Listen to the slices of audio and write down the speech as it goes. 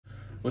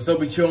What's up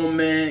with y'all,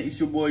 man? It's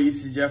your boy,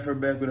 it's Jeffrey,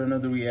 back with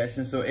another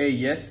reaction. So, hey,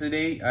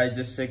 yesterday I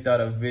just checked out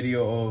a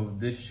video of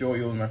this show.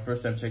 It was my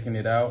first time checking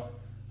it out.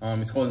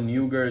 It's called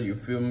New Girl, you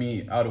feel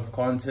me, out of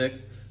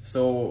context.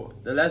 So,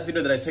 the last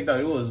video that I checked out,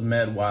 it was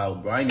mad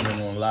wild, bro. I ain't even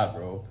gonna lie,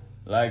 bro.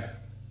 Like,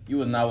 it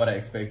was not what I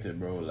expected,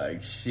 bro.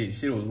 Like, shit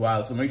was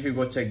wild. So, make sure you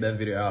go check that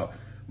video out.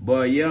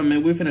 But, yeah,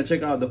 man, we're finna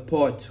check out the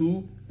part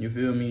 2, you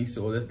feel me?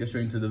 So, let's get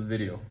straight into the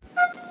video.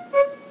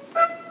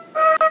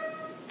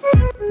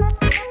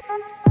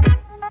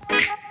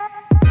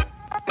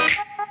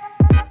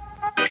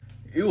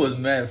 It was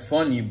mad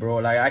funny, bro.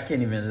 Like, I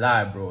can't even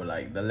lie, bro.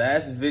 Like, the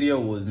last video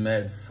was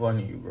mad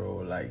funny, bro.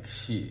 Like,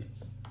 shit.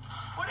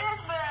 What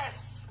is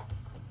this?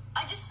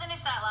 I just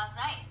finished that last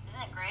night.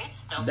 Isn't it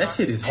great? That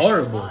shit is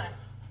horrible.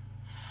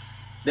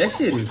 That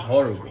shit is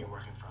horrible. Where are you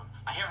working from?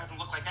 My hair hasn't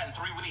looked like that in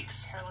 3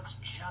 weeks. Hair looks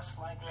just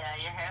like that.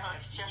 Yeah, your hair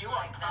looks just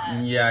like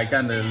that. Yeah, it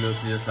kind of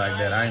looks just like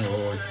that. I ain't gonna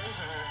hold you.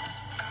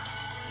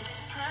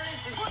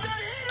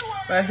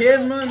 But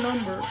here's my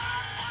number.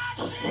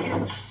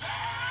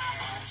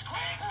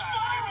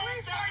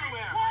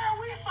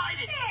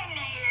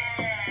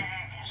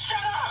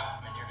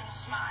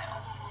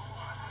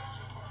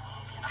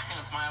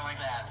 Smile like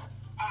that.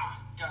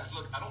 Guys,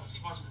 look, I don't see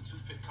much of the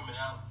toothpick coming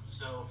out,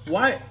 so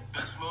why?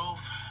 Best move,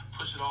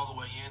 push it all the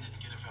way in and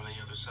get it from the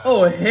other side.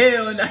 Oh,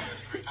 hell no.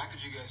 How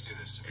could you guys do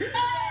this to me?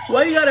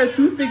 Why you got a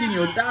toothpick in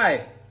your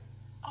thigh?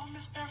 Oh,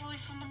 Miss Beverly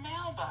from the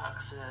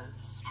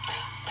mailboxes.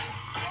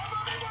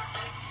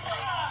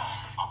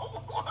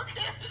 Oh, look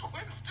at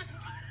Winston.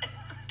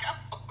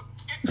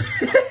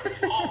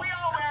 Oh, we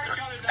all wear each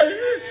other down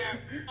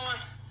there.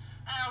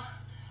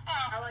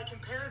 How I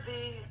compare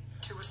thee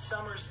to a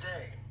summer's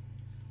day.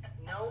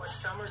 No, a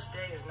summer's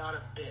day is not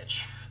a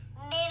bitch.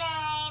 Did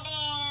I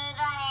do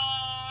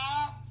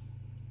that?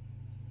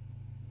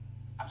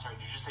 I'm sorry,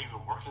 did you just say you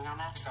were working on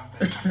that?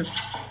 Something.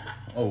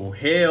 Oh,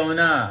 hell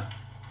nah.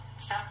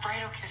 Stop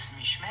Fredo kissing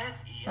me, Schmidt.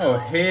 Oh,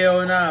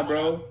 hell nah,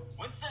 bro.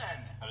 Winston.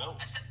 Hello.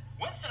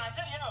 Winston, I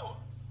said yo.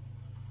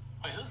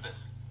 Wait, who's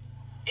this?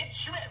 It's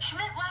Schmidt.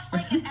 Schmidt left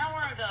like an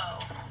hour ago.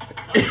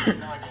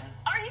 No, I didn't.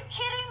 Are you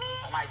kidding me?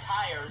 My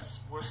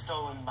tires were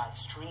stolen by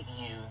street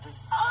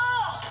youths.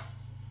 Oh!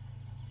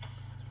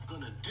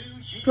 Gonna do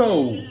you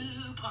Bro,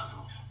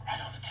 puzzle right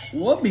on the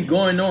table. what be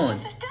going on?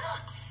 The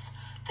ducks!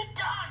 The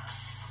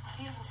ducks!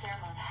 Beautiful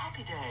ceremony.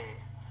 Happy day.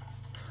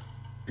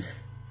 There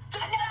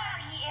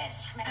he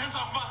is, Schmidt. Hands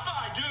off my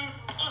thigh, dude.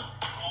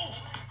 Oh.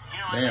 You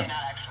know, I Damn. may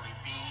not actually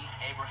be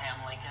Abraham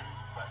Lincoln,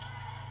 but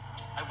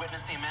I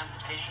witnessed the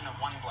emancipation of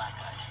one black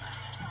guy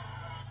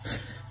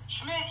tonight.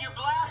 Schmidt, you're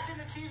blasting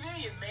the TV,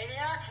 you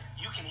maniac.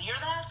 You can hear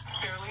that?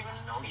 Barely even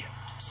know you.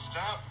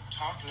 Stop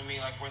talking to me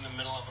like we're in the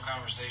middle of a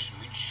conversation.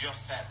 We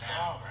just sat down.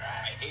 All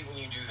right. I hate when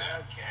you do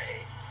that.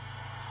 Okay.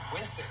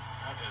 Winston.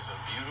 That is a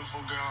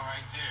beautiful girl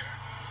right there.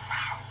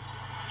 Wow.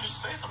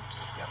 Just say something to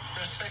her. Yep.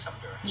 Just say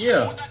something to her.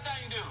 Yeah. What that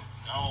thing do?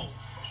 No.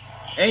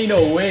 Ain't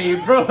no way,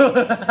 bro.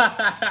 Very smart.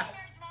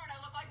 I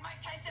look like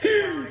Mike Tyson.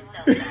 We're so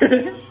sorry.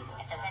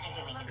 If there's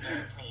anything we can do,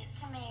 please.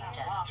 Come here.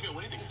 Just... Dude,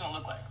 what do you think it's gonna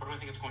look like? What do I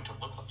think it's going to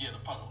look like? Yeah,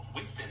 the puzzle.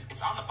 Winston,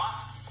 it's on the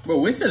box. Bro,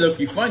 Winston look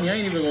funny. I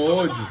ain't even gonna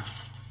hold you.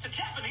 It's a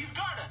Japanese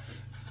garden.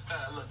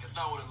 Look, it's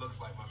not what it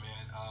looks like, my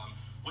man.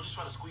 We'll just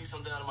try to squeeze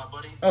something out of my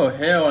buddy. Oh,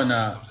 hell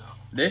nah.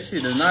 That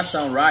shit does not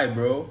sound right,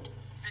 bro. Did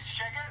you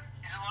check it?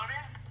 Is it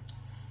loaded?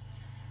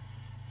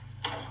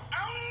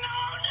 Oh,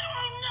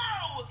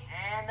 no!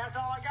 And that's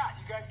all I got.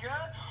 You guys good?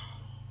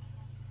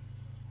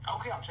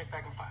 Okay, I'll check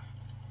back in 5.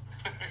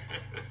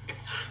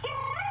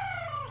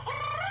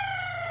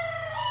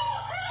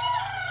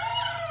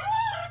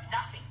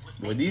 Nothing.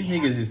 Well, these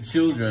niggas is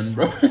children,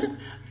 bro.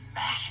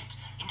 Mash it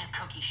into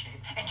cookie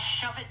shape and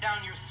shove it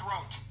down your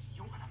throat.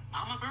 You want to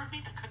mama bird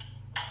me the cookie?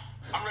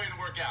 I'm ready to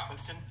work out.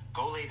 Winston,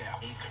 go lay down.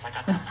 Because I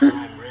got that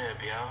prime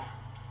rib, yo.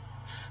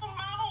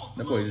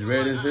 That boy's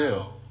red as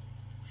hell.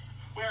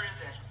 Where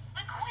is it?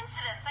 A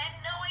coincidence. I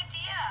had no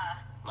idea.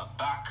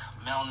 Labak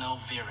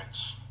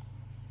Melnovirich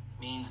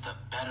means the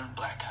better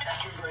black guy.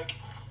 Bathroom break.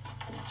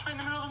 It's right in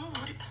the middle of the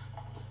movie.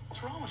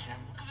 What's wrong with him?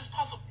 Look at this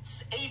puzzle.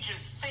 It's ages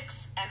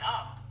 6 and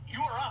up.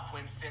 You're up,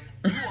 Winston.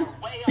 You are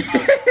way up.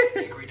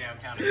 Bakery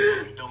downtown.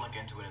 Don't look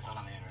into it. It's not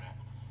on the internet.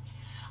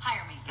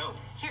 Hire me. No.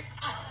 Here,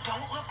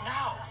 don't look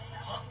now.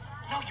 Look.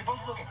 No, you're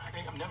both looking. I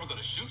think I'm never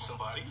gonna shoot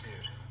somebody,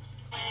 dude.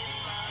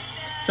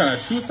 Trying to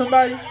shoot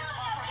somebody?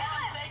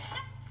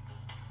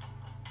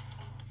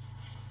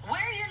 Where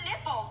are your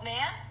nipples,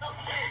 man? Don't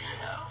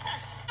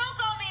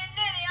call me a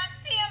ninny. I'm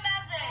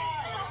PMSing.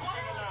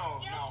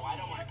 No, I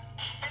don't want to.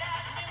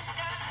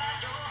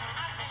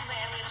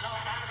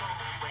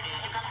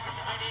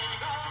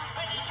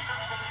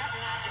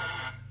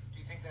 Do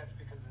you think that's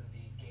because of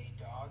the gay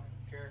dog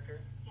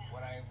character? Yeah.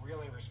 What I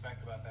really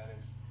respect about that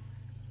is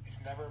it's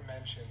never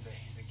mentioned that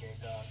he's a gay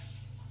dog,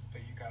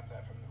 but you got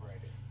that from the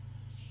writing.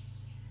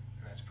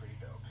 And that's pretty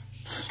dope.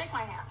 Shake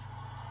my hand.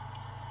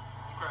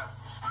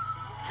 Gross.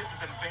 This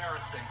is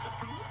embarrassing.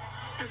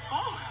 It's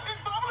bubbling.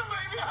 It's bubbling,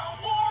 baby.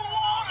 Warm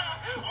water.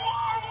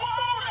 Warm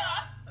water.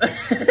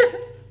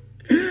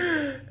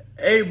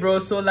 hey, bro,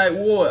 so like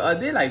what? Are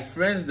they like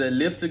friends that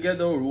live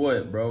together or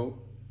what, bro?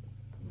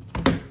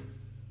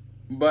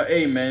 But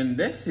hey, man,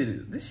 this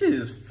shit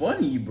is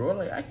funny, bro.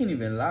 Like, I can't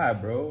even lie,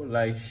 bro.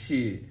 Like,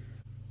 shit.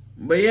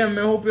 But yeah,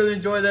 man, hope you all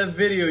enjoyed that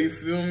video, you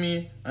feel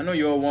me? I know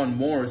you all want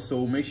more,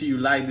 so make sure you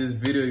like this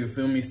video, you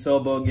feel me?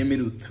 Sub up, get me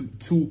to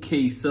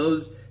 2K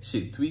subs.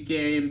 Shit, 3K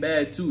ain't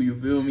bad too, you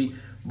feel me?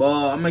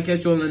 But I'm gonna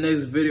catch you on the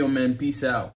next video, man. Peace out.